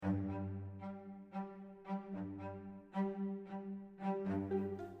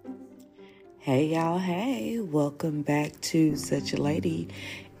Hey y'all, hey, welcome back to Such a Lady,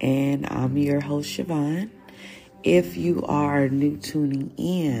 and I'm your host Siobhan. If you are new tuning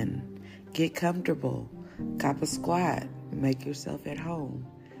in, get comfortable, cop a squat, make yourself at home.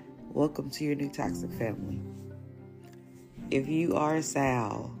 Welcome to your new toxic family. If you are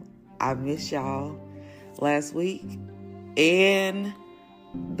Sal, I miss y'all last week and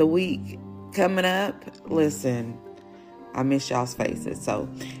the week coming up. Listen, I miss y'all's faces. So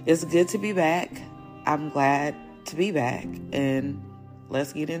it's good to be back. I'm glad to be back, and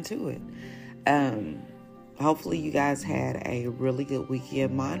let's get into it. Hopefully you guys had a really good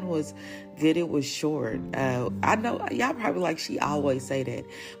weekend. Mine was good. It was short. I know y'all probably like, she always say that,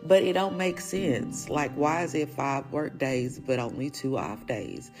 but it don't make sense. Like, why is it 5 work days but only 2 off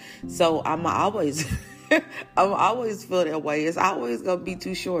days? So I'm always feel that way. It's always gonna be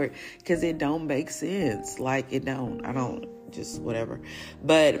too short because it don't make sense. Like, it don't. I don't, just whatever.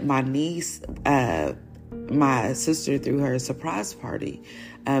 But my niece, my sister threw her a surprise party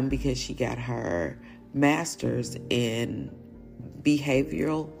because she got her master's in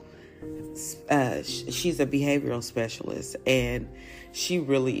behavioral. She's a behavioral specialist, and she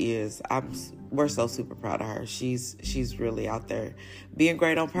really is. We're so super proud of her. She's really out there being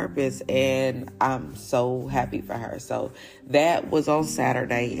great on purpose, and I'm so happy for her. So that was on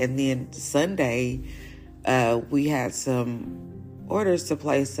Saturday, and then Sunday we had some orders to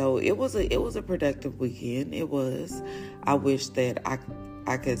place. So it was a productive weekend. It was. I wish that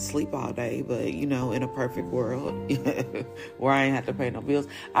I could sleep all day, but in a perfect world where I ain't have to pay no bills,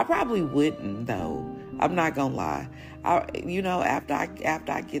 I probably wouldn't though. I'm not gonna lie. After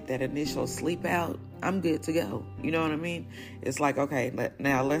I get that initial sleep out, I'm good to go. You know what I mean? It's like, okay,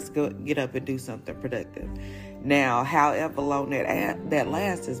 now let's go get up and do something productive. Now, however long that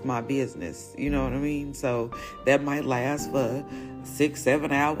lasts is my business. You know what I mean? So that might last for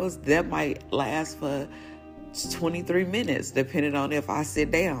 6-7 hours. That might last for 23 minutes, depending on if I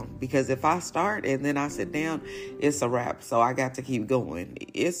sit down. Because if I start and then I sit down, it's a wrap. So I got to keep going.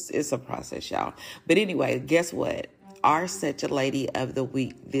 It's a process, y'all. But anyway, guess what? Our Such a Lady of the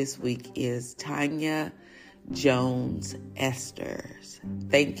Week this week is Tanya Jones Esters.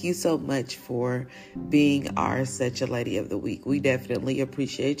 Thank you so much for being our Such a Lady of the Week. We definitely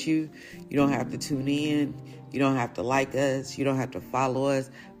appreciate you. You don't have to tune in. You don't have to like us. You don't have to follow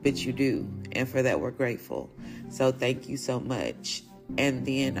us, but you do. And for that, we're grateful. So thank you so much. And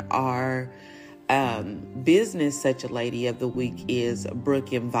then our business Such a Lady of the Week is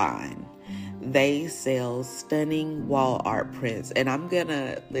Brook and Vine. They sell stunning wall art prints. And I'm going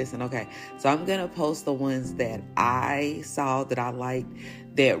to, listen, okay. So I'm going to post the ones that I saw that I liked,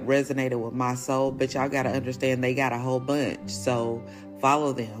 that resonated with my soul. But y'all got to understand, they got a whole bunch. So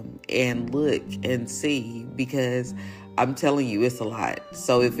follow them and look and see, because I'm telling you, it's a lot.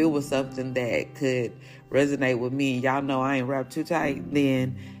 So if it was something that could resonate with me, y'all know I ain't wrapped too tight,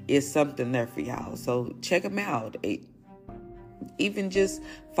 then it's something there for y'all. So check them out. Even just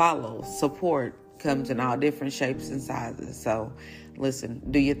follow. Support comes in all different shapes and sizes. So listen,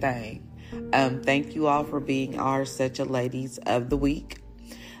 do your thing. Thank you all for being our Such a Ladies of the Week.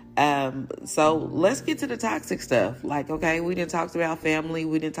 So let's get to the toxic stuff. Like, okay, we didn't talk about family.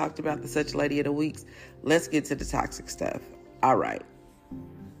 We didn't talk about the Such a Lady of the Weeks. Let's get to the toxic stuff. All right.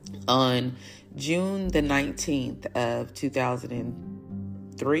 On June the 19th of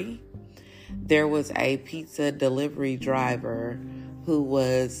 2003, there was a pizza delivery driver who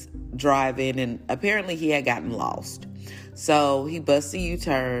was driving, and apparently he had gotten lost. So he busted a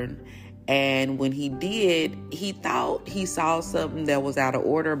U-turn, and when he did, he thought he saw something that was out of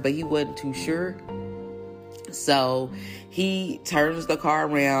order, but he wasn't too sure. So he turns the car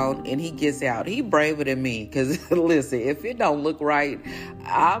around and he gets out. He braver than me, because listen, if it don't look right,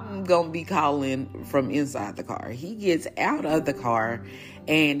 I'm going to be calling from inside the car. He gets out of the car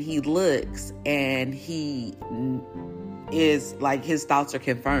and he looks, and he is like, his thoughts are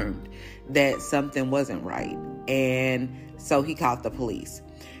confirmed that something wasn't right. And so he called the police.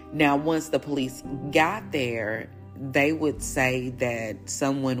 Now, once the police got there, they would say that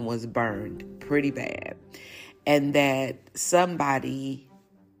someone was burned pretty bad, and that somebody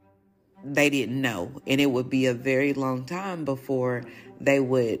they didn't know. And it would be a very long time before they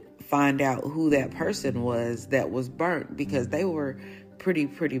would find out who that person was that was burnt, because they were pretty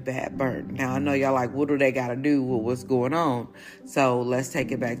bad burnt. Now, I know y'all like, what do they got to do with what's going on? So let's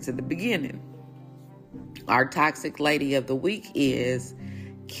take it back to the beginning. Our toxic lady of the week is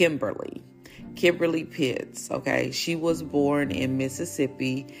Kimberly Pitts. Okay. She was born in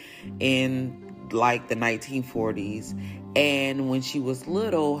Mississippi in like the 1940s. And when she was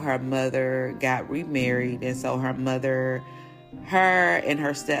little, her mother got remarried. And so her mother her and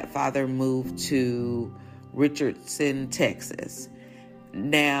her stepfather moved to Richardson, Texas.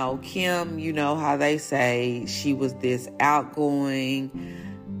 Now, Kim, you know how they say she was this outgoing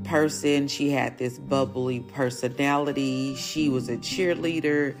person. She had this bubbly personality. She was a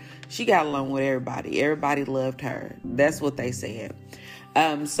cheerleader. She got along with everybody. Everybody loved her. That's what they said.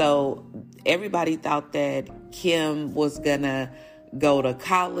 So everybody thought that Kim was gonna go to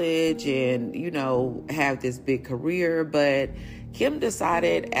college and, have this big career. But Kim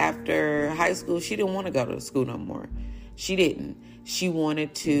decided after high school, she didn't want to go to school no more. She didn't. She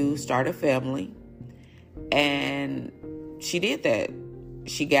wanted to start a family, and she did that.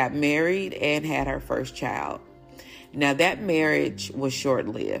 She got married and had her first child. Now, that marriage was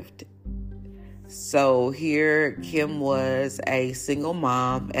short-lived. So here Kim was a single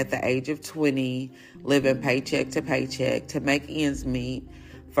mom at the age of 20, living paycheck to paycheck to make ends meet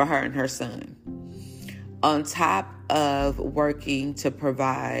for her and her son. On top of working to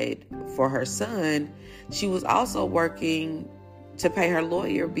provide for her son, she was also working to pay her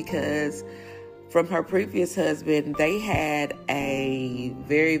lawyer, because from her previous husband, they had a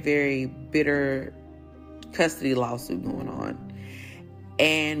very, very bitter custody lawsuit going on.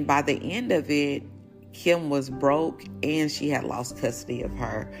 And by the end of it, Kim was broke and she had lost custody of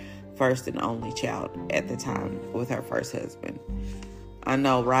her first and only child at the time with her first husband. I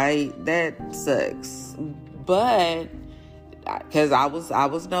know, right? That sucks. But because I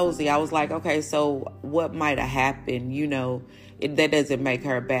was nosy, I was like, okay, so what might have happened? That doesn't make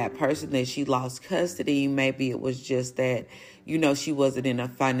her a bad person that she lost custody. Maybe it was just that, she wasn't in a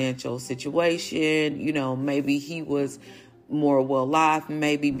financial situation. Maybe he was more well off,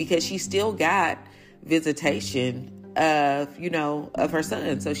 maybe because she still got visitation of her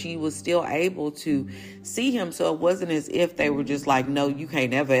son. So she was still able to see him. So it wasn't as if they were just like, no, you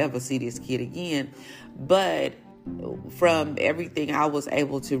can't ever see this kid again. But from everything I was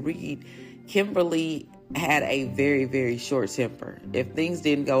able to read, Kimberly had a very, very short temper. If things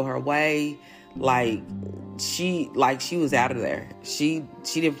didn't go her way, she was out of there. She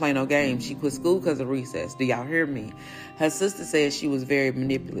didn't play no games. She quit school because of recess. Do y'all hear me? Her sister said she was very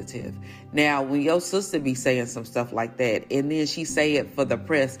manipulative. Now, when your sister be saying some stuff like that, and then she say it for the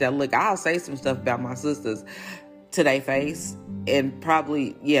press, that look, I'll say some stuff about my sisters to their face, and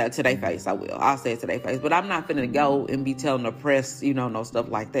probably, to their face, I will. I'll say it to their face. But I'm not finna go and be telling the press, no stuff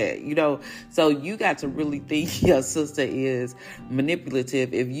like that, So you got to really think your sister is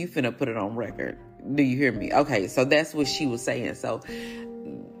manipulative if you finna put it on record. Do you hear me? Okay, so that's what she was saying. So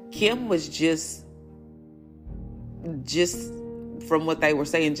Kim was just from what they were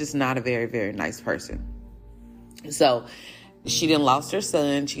saying, just not a very, very nice person. So she done lost her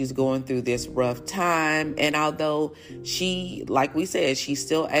son. She's going through this rough time. And although she, like we said, she's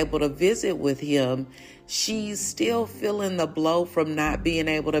still able to visit with him, she's still feeling the blow from not being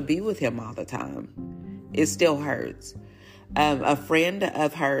able to be with him all the time. It still hurts. A friend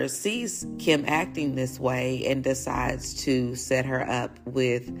of hers sees Kim acting this way and decides to set her up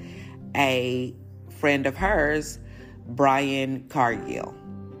with a friend of hers, Brian Cargill.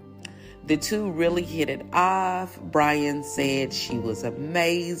 The two really hit it off. Brian said she was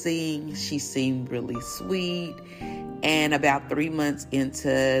amazing. She seemed really sweet. And about 3 months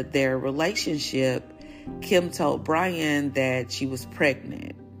into their relationship, Kim told Brian that she was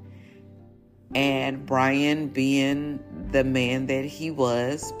pregnant. And Brian, being the man that he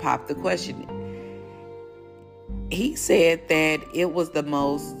was, popped the question. He said that it was the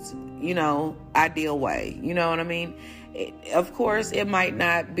most, ideal way. You know what I mean? Of course, it might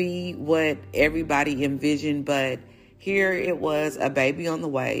not be what everybody envisioned, but here it was, a baby on the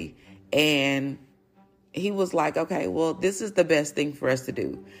way. And he was like, okay, well, this is the best thing for us to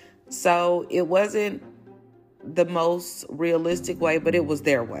do. So it wasn't the most realistic way, but it was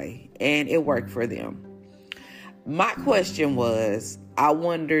their way, and it worked for them. My question was, I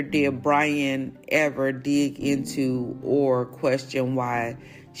wonder, did Brian ever dig into or question why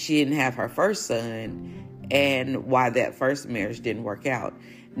she didn't have her first son and why that first marriage didn't work out?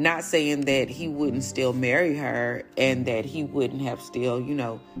 Not saying that he wouldn't still marry her and that he wouldn't have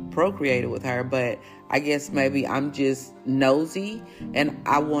still, procreated with her, but I guess maybe I'm just nosy and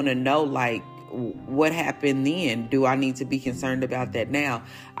I want to know, what happened then? Do I need to be concerned about that now?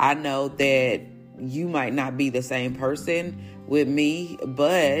 I know that you might not be the same person with me,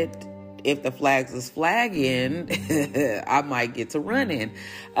 but if the flags is flagging, I might get to running.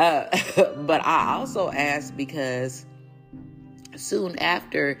 But I also asked because soon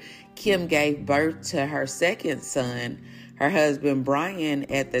after Kim gave birth to her second son, her husband Brian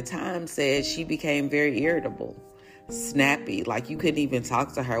at the time said she became very irritable, snappy, like you couldn't even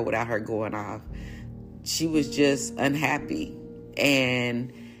talk to her without her going off. She was just unhappy.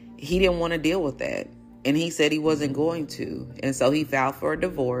 And he didn't want to deal with that. And he said he wasn't going to. And so he filed for a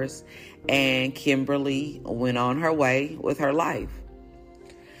divorce, and Kimberly went on her way with her life.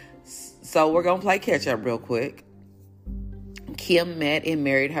 So we're going to play catch up real quick. Kim met and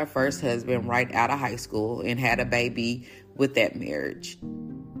married her first husband right out of high school and had a baby with that marriage.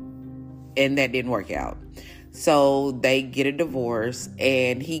 And that didn't work out. So they get a divorce,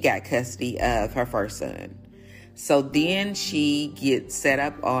 and he got custody of her first son. So then she gets set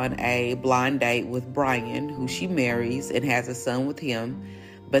up on a blind date with Brian, who she marries and has a son with him.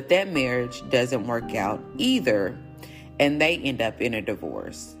 But that marriage doesn't work out either. And they end up in a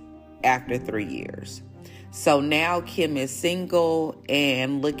divorce after 3 years. So now Kim is single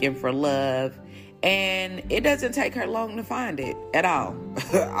and looking for love. And it doesn't take her long to find it at all.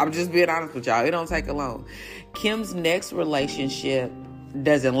 I'm just being honest with y'all. It don't take her long. Kim's next relationship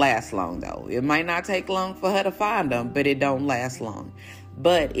doesn't last long, though. It might not take long for her to find them, but it don't last long.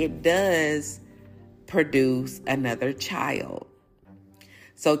 But it does produce another child.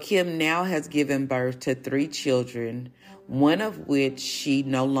 So Kim now has given birth to 3 children, one of which she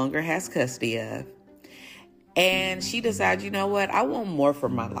no longer has custody of. And she decides, you know what, I want more for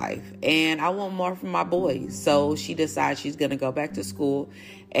my life, and I want more for my boys. So she decides she's going to go back to school,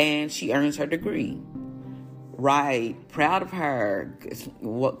 and she earns her degree. Right. Proud of her.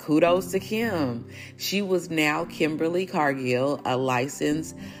 What kudos to Kim. She was now Kimberly Cargill, a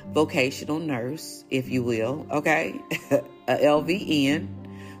licensed vocational nurse, if you will. Okay. A LVN,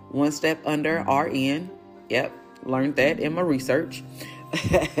 one step under RN. Yep. Learned that in my research.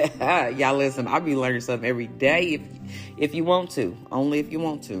 Y'all listen, I'll be learning something every day if you want to. Only if you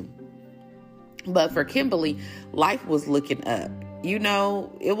want to. But for Kimberly, life was looking up. You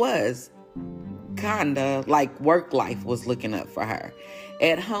know, it was. Kinda like work life was looking up for her.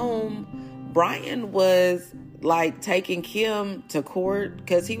 At home, Brian was like taking Kim to court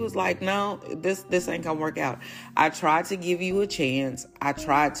because he was like, no, this ain't gonna work out. I tried to give you a chance. I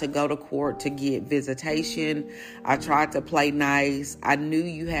tried to go to court to get visitation. I tried to play nice. I knew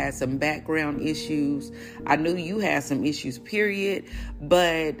you had some background issues. I knew you had some issues, period.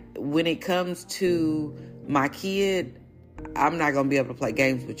 But when it comes to my kid, I'm not going to be able to play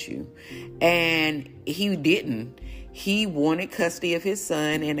games with you. And he didn't. He wanted custody of his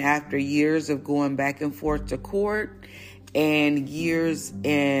son. And after years of going back and forth to court and years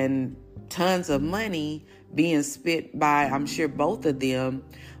and tons of money being spent by, I'm sure, both of them,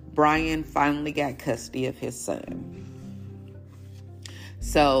 Brian finally got custody of his son.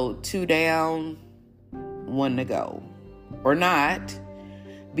 So 2 down, 1 to go. Or not.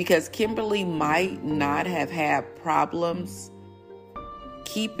 Because Kimberly might not have had problems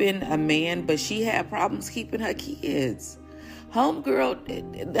keeping a man, but she had problems keeping her kids. Homegirl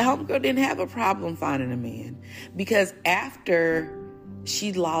didn't have a problem finding a man. Because after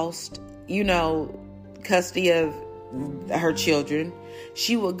she lost, custody of her children,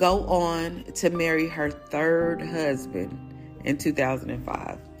 she would go on to marry her 3rd husband in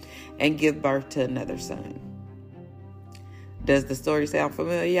 2005 and give birth to another son. Does the story sound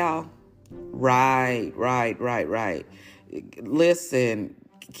familiar, y'all? Right. Listen,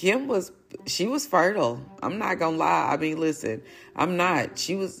 Kim was fertile. I'm not gonna lie. I mean, listen, I'm not.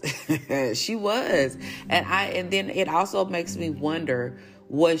 She was, she was. And then it also makes me wonder,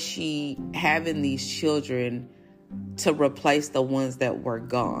 was she having these children to replace the ones that were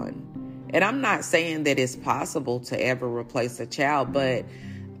gone? And I'm not saying that it's possible to ever replace a child, but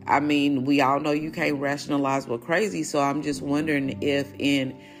I mean, we all know you can't rationalize what's crazy. So I'm just wondering if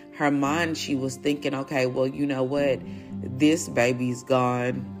in her mind she was thinking, okay, well, you know what? This baby's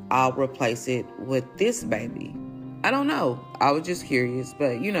gone. I'll replace it with this baby. I don't know. I was just curious,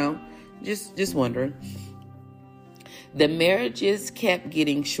 but just wondering. The marriages kept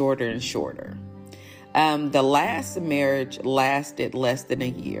getting shorter and shorter. The last marriage lasted less than a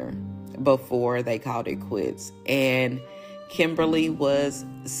year before they called it quits. And Kimberly was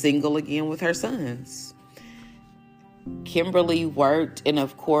single again with her sons. Kimberly worked, and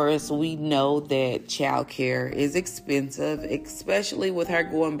of course, we know that childcare is expensive, especially with her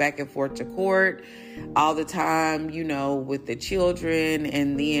going back and forth to court all the time, with the children,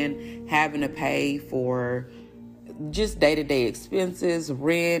 and then having to pay for just day-to-day expenses,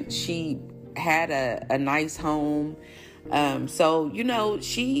 rent. She had a nice home. So,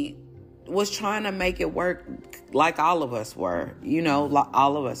 she was trying to make it work like all of us were, like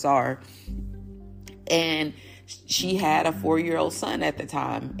all of us are. And she had a 4-year-old son at the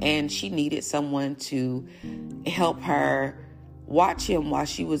time, and she needed someone to help her watch him while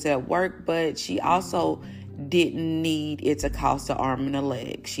she was at work, but she also didn't need it to cost an arm and a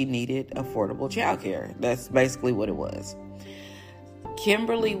leg. She needed affordable childcare. That's basically what it was.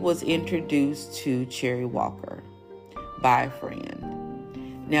 Kimberly was introduced to Cherry Walker by a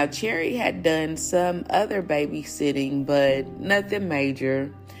friend. Now, Cherry had done some other babysitting, but nothing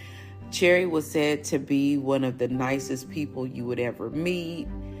major. Cherry was said to be one of the nicest people you would ever meet.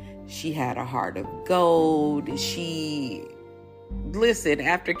 She had a heart of gold. Listen,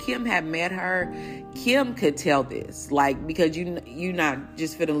 after Kim had met her, Kim could tell this, like, because you not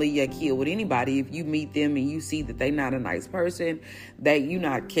just finna leave your kid with anybody. If you meet them and you see that they not a nice person, that you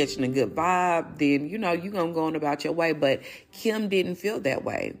not catching a good vibe, then, you gonna go on about your way. But Kim didn't feel that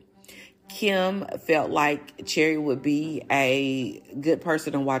way. Kim felt like Cherry would be a good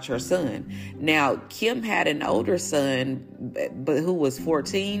person to watch her son. Now, Kim had an older son, but who was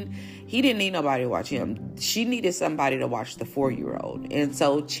 14. He didn't need nobody to watch him. She needed somebody to watch the 4-year-old. And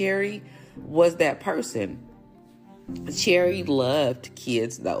so Cherry was that person. Cherry loved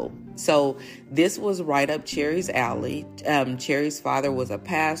kids, though. So this was right up Cherry's alley. Cherry's father was a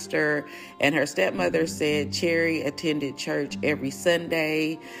pastor, and her stepmother said Cherry attended church every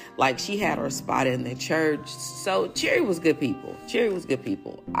Sunday. Like, she had her spot in the church. So Cherry was good people. Cherry was good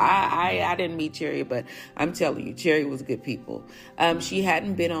people. I didn't meet Cherry, but I'm telling you, Cherry was good people. She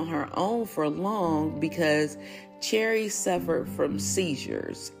hadn't been on her own for long because Cherry suffered from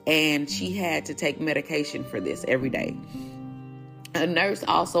seizures, and she had to take medication for this every day. A nurse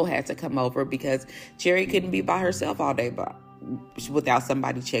also had to come over because Cherry couldn't be by herself all day without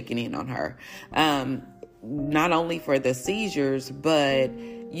somebody checking in on her. Not only for the seizures, but,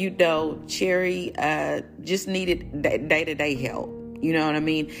 Cherry just needed day-to-day help. You know what I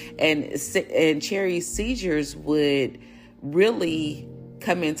mean? And Cherry's seizures would really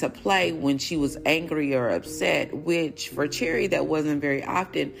come into play when she was angry or upset, which for Cherry, that wasn't very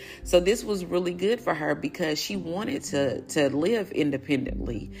often. So this was really good for her because she wanted to live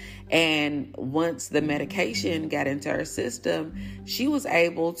independently. And once the medication got into her system, she was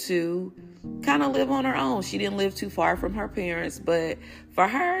able to kind of live on her own. She didn't live too far from her parents, but for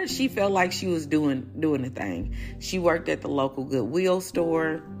her, she felt like she was doing the thing. She worked at the local Goodwill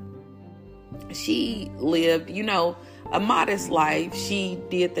store. She lived, a modest life. She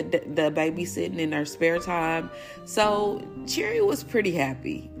did the babysitting in her spare time. So Cherry was pretty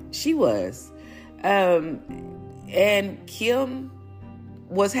happy. She was. And Kim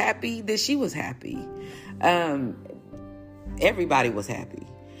was happy that she was happy. Everybody was happy.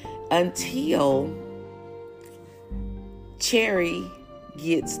 Until Cherry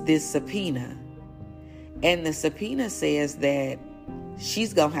gets this subpoena. And the subpoena says that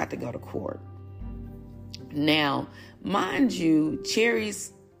she's going to have to go to court. Now, mind you,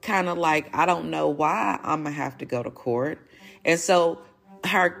 Cherry's kind of like, I don't know why I'm going to have to go to court. And so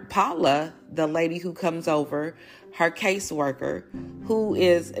her Paula, the lady who comes over, her caseworker, who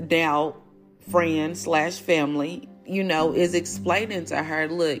is now friend/family, is explaining to her,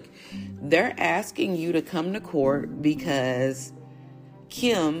 look, they're asking you to come to court because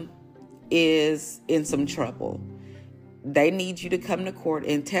Kim is in some trouble. They need you to come to court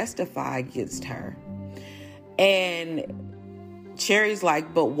and testify against her. And Cherry's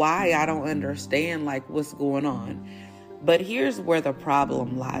like, but why? I don't understand, like, what's going on. But here's where the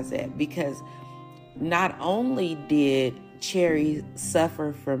problem lies at, because not only did Cherry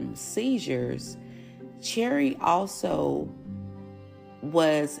suffer from seizures, Cherry also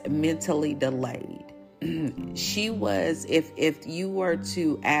was mentally delayed. She was, if you were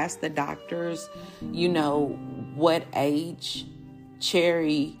to ask the doctors, what age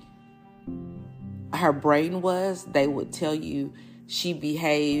Cherry, her brain was, they would tell you she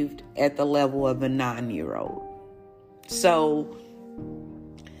behaved at the level of a 9-year-old. So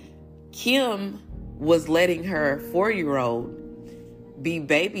Kim was letting her 4-year-old be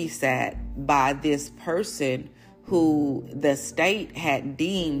babysat by this person who the state had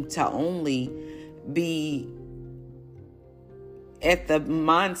deemed to only be at the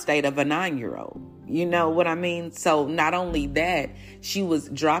mind state of a 9-year-old. You know what I mean? So not only that, she was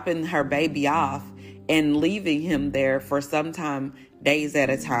dropping her baby off and leaving him there for sometime days at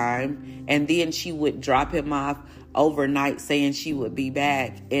a time. And then she would drop him off overnight saying she would be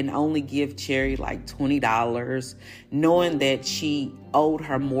back and only give Cherry like $20, knowing that she owed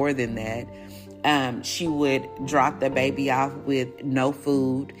her more than that. She would drop the baby off with no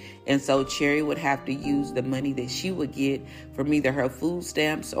food. And so Cherry would have to use the money that she would get from either her food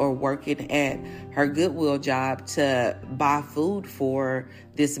stamps or working at her Goodwill job to buy food for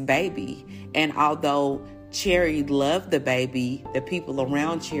this baby. And although Cherry loved the baby, the people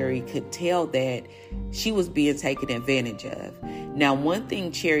around Cherry could tell that she was being taken advantage of. Now, one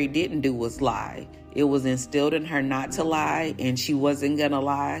thing Cherry didn't do was lie. It was instilled in her not to lie, and she wasn't going to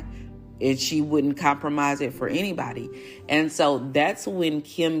lie. and she wouldn't compromise it for anybody. And so that's when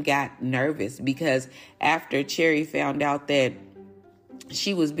Kim got nervous, because after Cherry found out that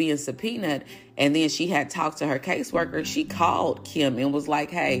she was being subpoenaed, and then she had talked to her caseworker, she called Kim and was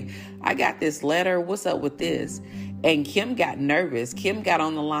like, hey, I got this letter. What's up with this? And Kim got nervous. Kim got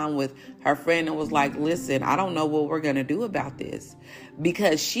on the line with her friend and was like, listen, I don't know what we're going to do about this.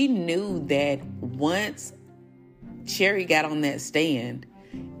 Because she knew that once Cherry got on that stand,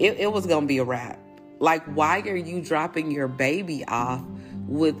 it was going to be a wrap. Like, why are you dropping your baby off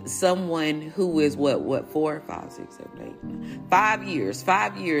with someone who is what 4, 5, 6, 7, 8,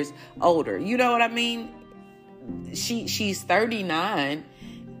 5 years older? You know what I mean? She's 39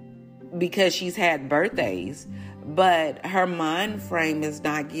 because she's had birthdays, but her mind frame is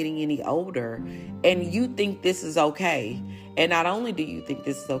not getting any older. And you think this is okay. And not only do you think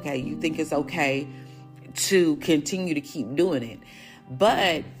this is okay, you think it's okay to continue to keep doing it.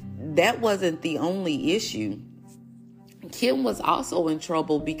 But that wasn't the only issue. Kim was also in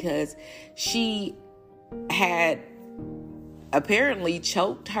trouble because she had apparently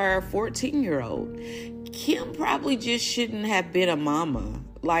choked her 14-year-old. Kim probably just shouldn't have been a mama.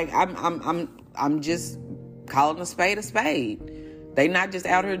 Like, I'm just calling a spade a spade. They not just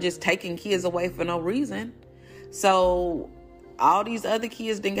out here just taking kids away for no reason. So all these other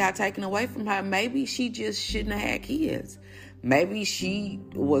kids then got taken away from her. Maybe she just shouldn't have had kids. Maybe she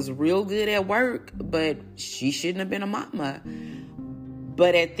was real good at work, but she shouldn't have been a mama.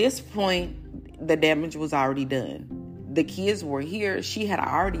 But at this point, the damage was already done. The kids were here. She had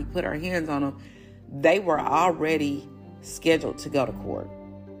already put her hands on them. They were already scheduled to go to court.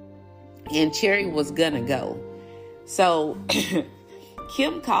 And Cherry was gonna go. So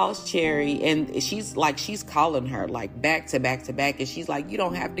Kim calls Cherry, and she's calling her like back to back to back. And she's like, you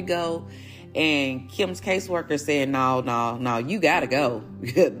don't have to go. And Kim's caseworker said, no, you gotta go.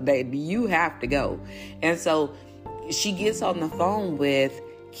 You have to go. And so she gets on the phone with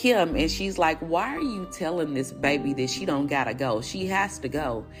Kim, and she's like, why are you telling this baby that she don't gotta go? She has to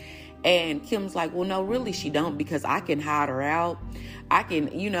go. And Kim's like, well, no, really she don't, because I can hide her out. I can,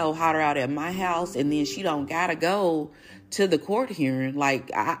 hide her out at my house, and then she don't gotta go to the court hearing. Like,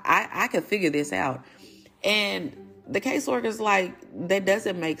 I can figure this out. And the caseworker's like, that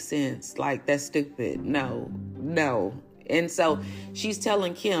doesn't make sense. Like, that's stupid. No. And so she's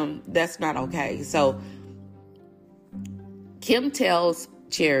telling Kim that's not okay. So Kim tells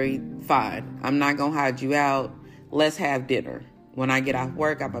Cherry, fine, I'm not going to hide you out. Let's have dinner. When I get off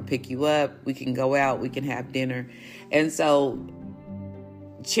work, I'm going to pick you up. We can go out. We can have dinner. And so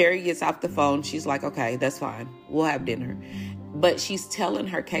Cherry gets off the phone. She's like, okay, that's fine. We'll have dinner. But she's telling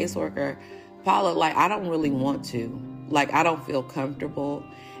her caseworker, Paula, like, I don't really want to. Like, I don't feel comfortable.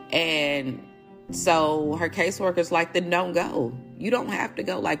 And so her caseworker's like, then don't go. You don't have to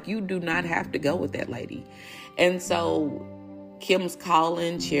go. Like, you do not have to go with that lady. And so Kim's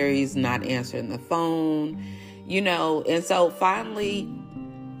calling. Cherry's not answering the phone, And so finally,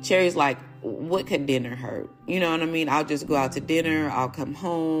 Cherry's like, what could dinner hurt? You know what I mean? I'll just go out to dinner. I'll come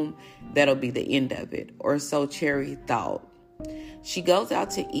home. That'll be the end of it. Or so Cherry thought. She goes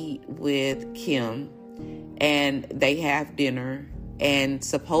out to eat with Kim, and they have dinner, and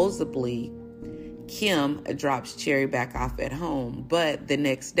supposedly Kim drops Cherry back off at home. But the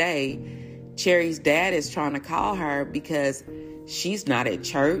next day, Cherry's dad is trying to call her because she's not at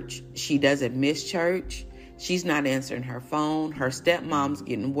church. She doesn't miss church. She's not answering her phone. Her stepmom's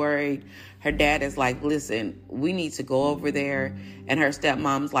getting worried. Her dad is like, listen, we need to go over there. And her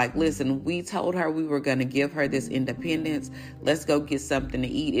stepmom's like, listen, we told her we were going to give her this independence. Let's go get something to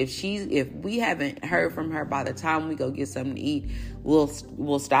eat. If we haven't heard from her by the time we go get something to eat,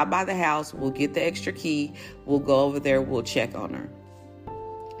 we'll stop by the house. We'll get the extra key. We'll go over there. We'll check on her.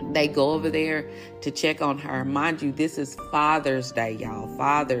 They go over there to check on her. Mind you, this is Father's Day, y'all.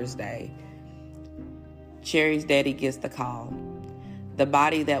 Father's Day. Cherry's daddy gets the call. The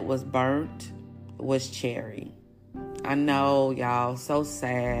body that was burnt was Cherry. I know, y'all, so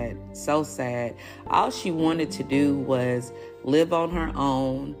sad, so sad. All she wanted to do was live on her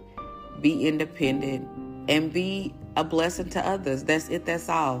own, be independent, and be a blessing to others. That's it, that's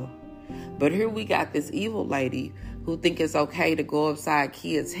all. But here we got this evil lady who think it's okay to go upside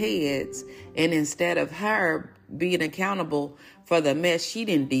kids' heads, and instead of her being accountable for the mess she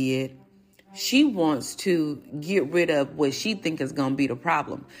done did, she wants to get rid of what she think is going to be the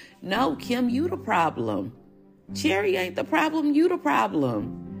problem. No, Kim, you the problem. Cherry ain't the problem, you the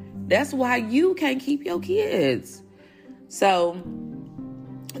problem. That's why you can't keep your kids. So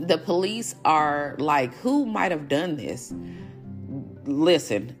the police are like, who might have done this?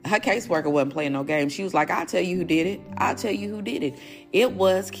 Listen, her caseworker wasn't playing no game. She was like, I'll tell you who did it. I'll tell you who did it. It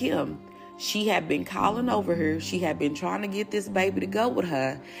was Kim. She had been calling over her. She had been trying to get this baby to go with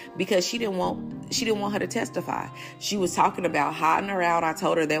her because she didn't want her to testify. She was talking about hiding her out. I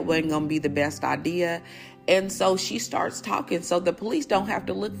told her that wasn't going to be the best idea. And so she starts talking so the police don't have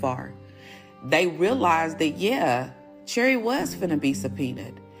to look for her. They realized that, yeah, Cherry was finna be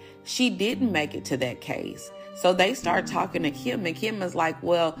subpoenaed. She didn't make it to that case. So they start talking to Kim, and Kim is like,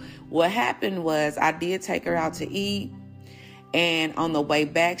 well, what happened was I did take her out to eat, and on the way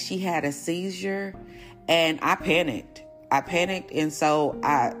back, she had a seizure, and I panicked, and so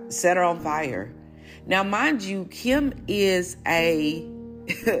I set her on fire. Now, mind you, Kim is a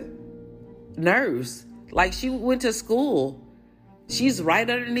nurse. Like, she went to school. She's right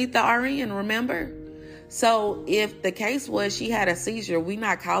underneath the RN, remember? So if the case was she had a seizure, we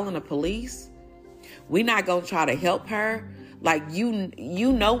not calling the police. We not going to try to help her. Like,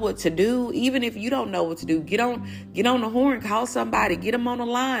 you know what to do. Even if you don't know what to do, get on the horn, call somebody, get them on the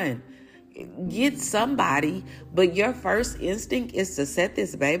line, get somebody. But your first instinct is to set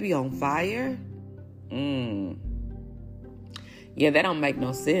this baby on fire. Yeah, that don't make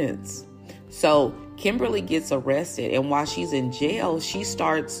no sense. So Kimberly gets arrested, and while she's in jail, she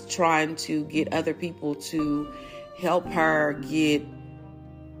starts trying to get other people to help her get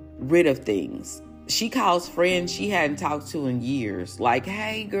rid of things. She calls friends she hadn't talked to in years. Like,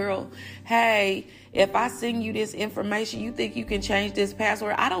 hey, girl, hey, if I send you this information, you think you can change this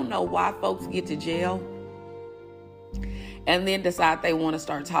password? I don't know why folks get to jail and then decide they want to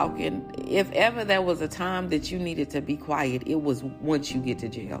start talking. If ever there was a time that you needed to be quiet, it was once you get to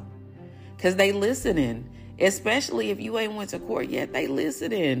jail. Because they listening. Especially if you ain't went to court yet, they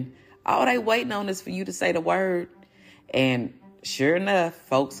listening. All they waiting on is for you to say the word. And sure enough,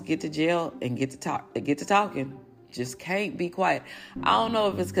 folks get to jail and get to talking. Just can't be quiet. I don't know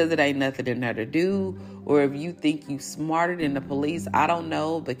if it's because it ain't nothing in there to do, or if you think you smarter than the police. I don't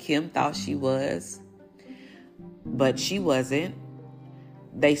know, but Kim thought she was. But she wasn't.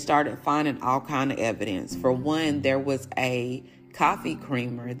 They started finding all kind of evidence. For one, there was a coffee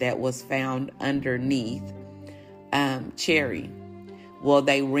creamer that was found underneath Cherry. Well,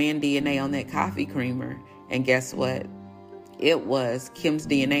 they ran DNA on that coffee creamer, and guess what? It was Kim's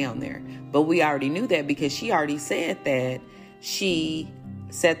DNA on there. But we already knew that because she already said that she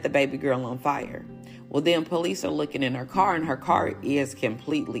set the baby girl on fire. Well, then police are looking in her car, and her car is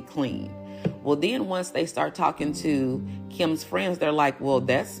completely clean. Well, then once they start talking to Kim's friends, they're like, well,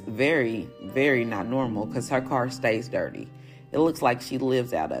 that's very, very not normal because her car stays dirty. It looks like she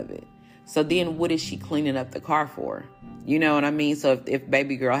lives out of it. So then what is she cleaning up the car for? You know what I mean? So if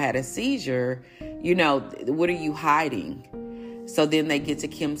baby girl had a seizure, you know, what are you hiding? So then they get to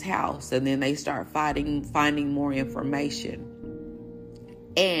Kim's house, and then they start finding more information.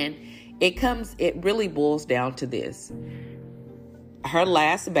 And it really boils down to this. Her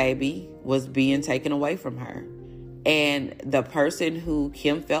last baby was being taken away from her. And the person who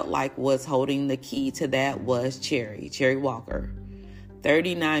Kim felt like was holding the key to that was Cherry Walker,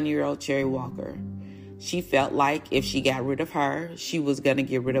 39-year-old Cherry Walker. She felt like if she got rid of her, she was going to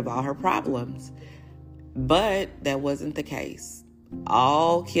get rid of all her problems. But that wasn't the case.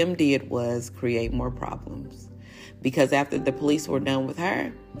 All Kim did was create more problems. Because after the police were done with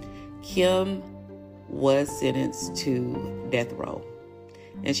her, Kim was sentenced to death row.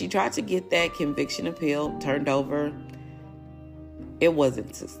 And she tried to get that conviction appeal turned over. It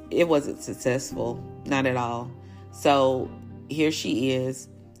wasn't successful, not at all. So here she is.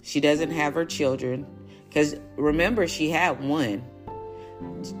 She doesn't have her children. Because remember, she had one.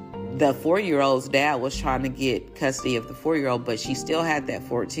 The 4-year-old's dad was trying to get custody of the 4-year-old, but she still had that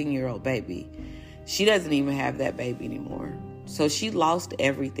 14-year-old baby. She doesn't even have that baby anymore. So she lost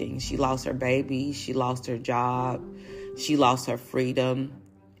everything. She lost her baby. She lost her job. She lost her freedom.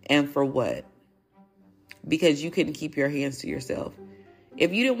 And for what? Because you couldn't keep your hands to yourself.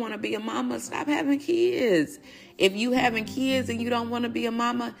 If you didn't want to be a mama, stop having kids. If you having kids and you don't want to be a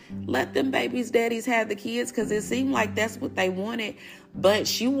mama, let them babies' daddies have the kids, because it seemed like that's what they wanted. But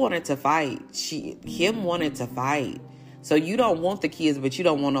she wanted to fight. Kim wanted to fight. So you don't want the kids, but you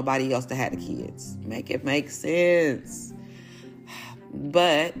don't want nobody else to have the kids. Make it make sense.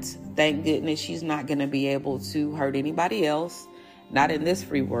 But thank goodness she's not going to be able to hurt anybody else. Not in this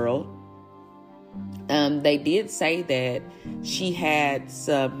free world. They did say that she had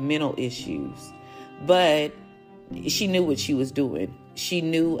some mental issues, but she knew what she was doing. She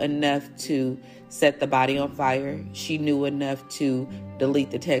knew enough to set the body on fire. She knew enough to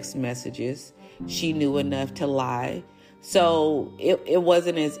delete the text messages. She knew enough to lie. So it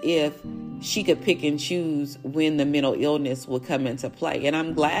wasn't as if she could pick and choose when the mental illness would come into play. And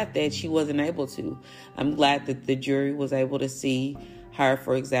I'm glad that she wasn't able to. I'm glad that the jury was able to see her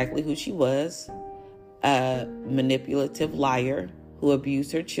for exactly who she was, a manipulative liar who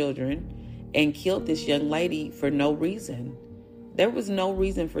abused her children and killed this young lady for no reason. There was no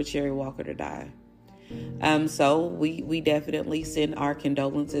reason for Cherry Walker to die. So we definitely send our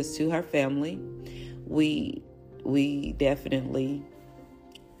condolences to her family. We definitely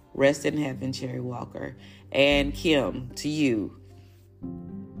rest in heaven, Cherry Walker. And Kim, to you,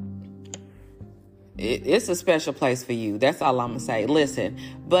 it's a special place for you. That's all I'm gonna say. Listen,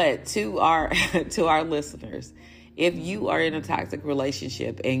 but to our listeners, if you are in a toxic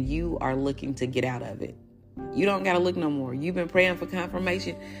relationship and you are looking to get out of it, you don't gotta look no more. You've been praying for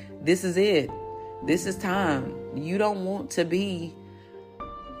confirmation. This is it. This is time. You don't want to be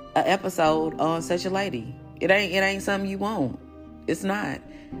an episode on Such a Lady. It ain't something you want. It's not.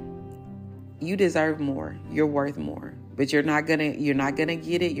 You deserve more. You're worth more. But you're not gonna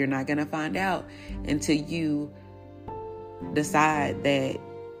get it. You're not gonna find out until you decide that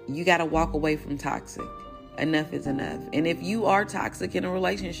you gotta walk away from toxic. Enough is enough. And if you are toxic in a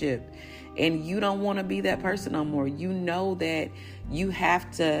relationship and you don't want to be that person no more, you know that you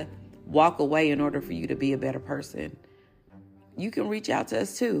have to walk away in order for you to be a better person. You can reach out to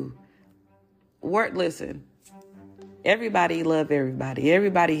us too. Listen, everybody love everybody.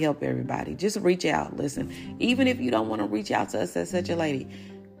 Everybody help everybody. Just reach out. Listen, even if you don't want to reach out to us as Such a Lady,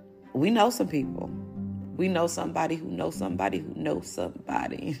 we know some people. We know somebody who knows somebody who knows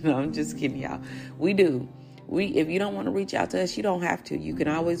somebody. No, I'm just kidding, y'all. We do. If you don't want to reach out to us, you don't have to. You can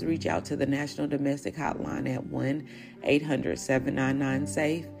always reach out to the National Domestic Hotline at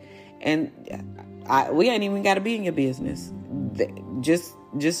 1-800-799-SAFE. And we ain't even got to be in your business. Just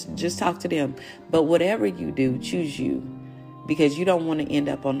talk to them. But whatever you do, choose you, because you don't want to end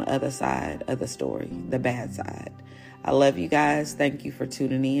up on the other side of the story, the bad side. I love you guys. Thank you for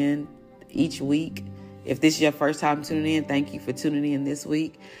tuning in each week. If this is your first time tuning in, thank you for tuning in this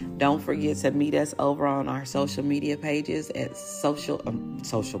week. Don't forget to meet us over on our social media pages at social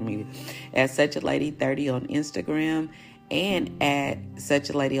media at Such a Lady 30 on Instagram and at Such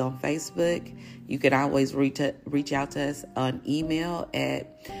a Lady on Facebook. You can always reach out to us on email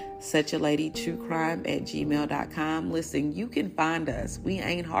at suchaladytruecrime@gmail.com. Listen, you can find us. We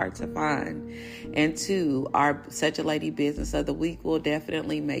ain't hard to find. And two, our Such a Lady Business of the Week will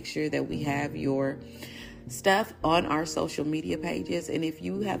definitely make sure that we have your stuff on our social media pages. And if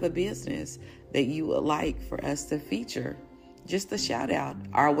you have a business that you would like for us to feature, just a shout out,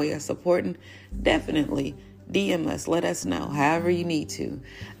 our way of supporting, definitely DM us, let us know, however you need to.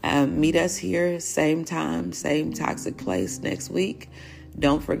 Meet us here, same time, same toxic place next week.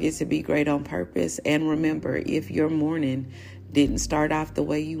 Don't forget to be great on purpose. And remember, if your morning didn't start off the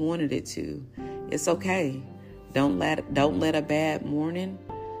way you wanted it to, it's okay. Don't let a bad morning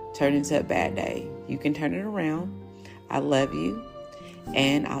turn into a bad day. You can turn it around. I love you,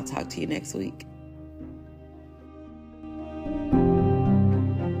 and I'll talk to you next week.